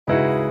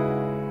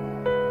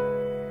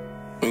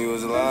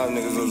lot of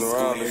niggas was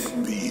around us.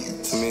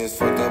 To me, it's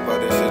fucked up how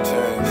this shit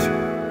changed.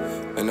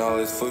 And all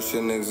this fool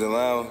shit niggas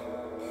allowing.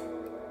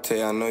 Tell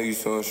you I know you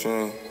so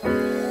ashamed. And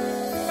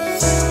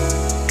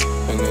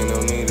ain't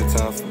no need of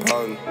time for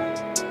pouting.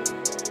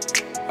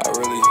 I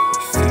really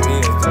see me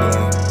as the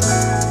blame,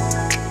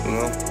 you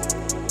know?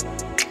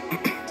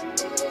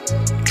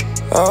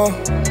 Oh.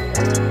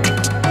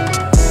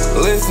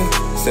 Listen,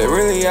 say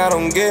really I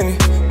don't get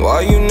it.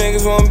 Why you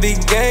niggas wanna be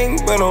gang,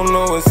 but don't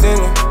know what's in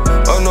it,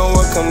 or know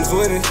what comes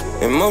with it.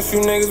 And most you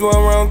niggas were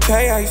around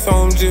K, I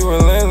saw them G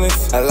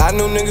relentless. A lot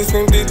new niggas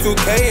scream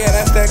D2K, yeah,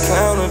 that's that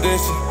clown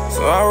edition.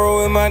 So I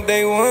roll with my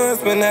day ones,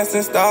 been that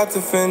since start to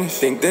finish.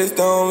 Think this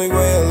the only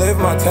way I live,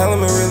 my tell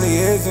them it really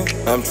isn't.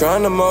 I'm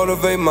trying to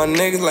motivate my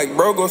niggas like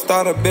bro, go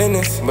start a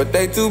business. But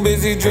they too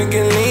busy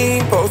drinking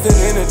lean, posted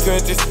in the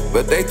trenches.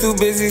 But they too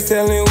busy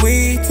selling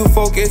weed, too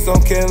focused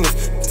on killing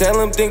us. Tell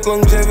them think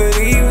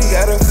longevity, we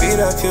gotta feed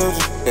our children.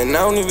 And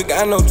I don't even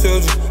got no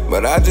children,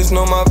 but I just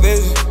know my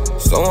vision,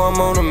 so I'm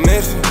on a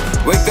mission.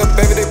 Wake up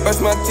every day, brush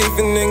my teeth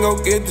and then go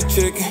get the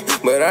chicken.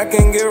 But I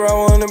can't get where I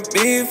wanna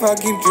be if I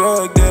keep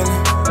drug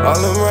dealing. All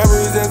them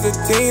robberies as a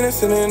teen, I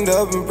should end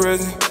up in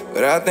prison.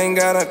 But I thank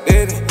God I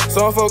did it,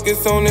 so I'm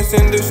focused on this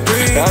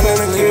industry.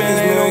 Honestly, man,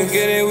 they don't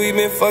get it. We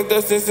been fucked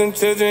up since some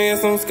children.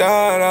 Yes, I'm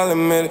scarred, I'll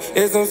admit it.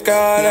 Yes, I'm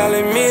scarred, I'll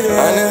admit it.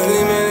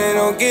 Honestly, man, they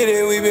don't get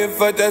it. We been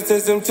fucked up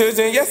since some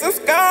children. Yes, I'm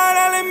scarred,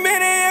 I'll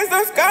admit it. Yes,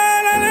 I'm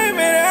scarred, I'll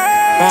admit it.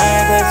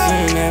 My clutch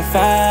in that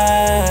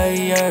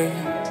fire,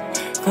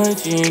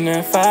 clutch in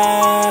that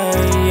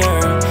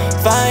fire,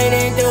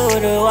 fighting through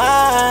the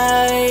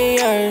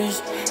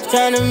wires,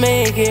 trying to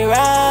make it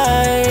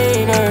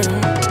right.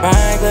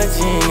 My clutch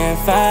in that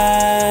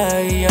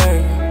fire,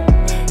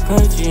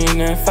 clutch in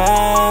that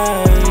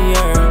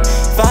fire,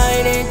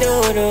 fighting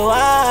through the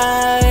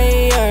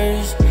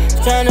wires,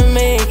 trying to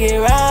make it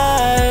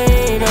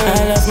right. I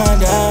lost my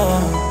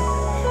dog,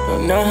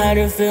 don't know how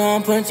to feel,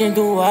 I'm punching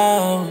through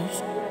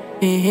walls.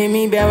 He hit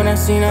me bad when I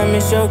seen I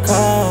missed your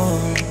call.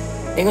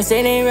 They gon'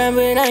 say they run,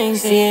 but I ain't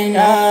seeing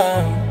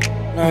no.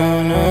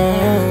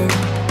 No.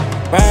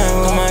 Ride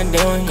with my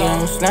day one, yeah,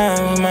 I'm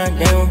sliding with my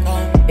day one.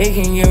 It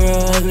can get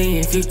real ugly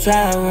if you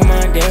try with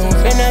my day one.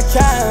 Been I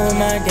try with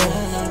my day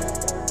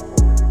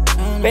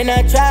one. Been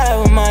I try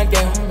with my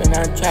day one. Been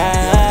I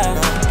try.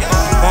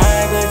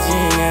 Ride clutch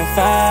in that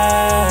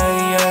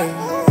fire,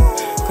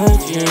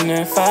 clutch in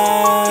that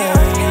fire,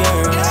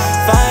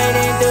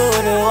 fighting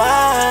through the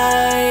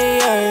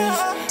wires,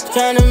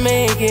 trying to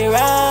make it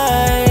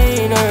right.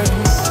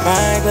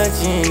 My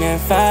clutch in that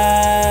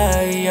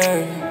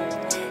fire,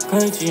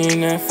 clutch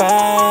in that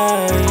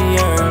fire,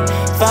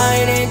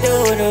 fighting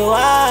through the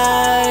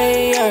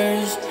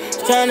wires,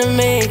 trying to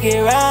make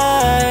it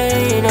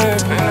right.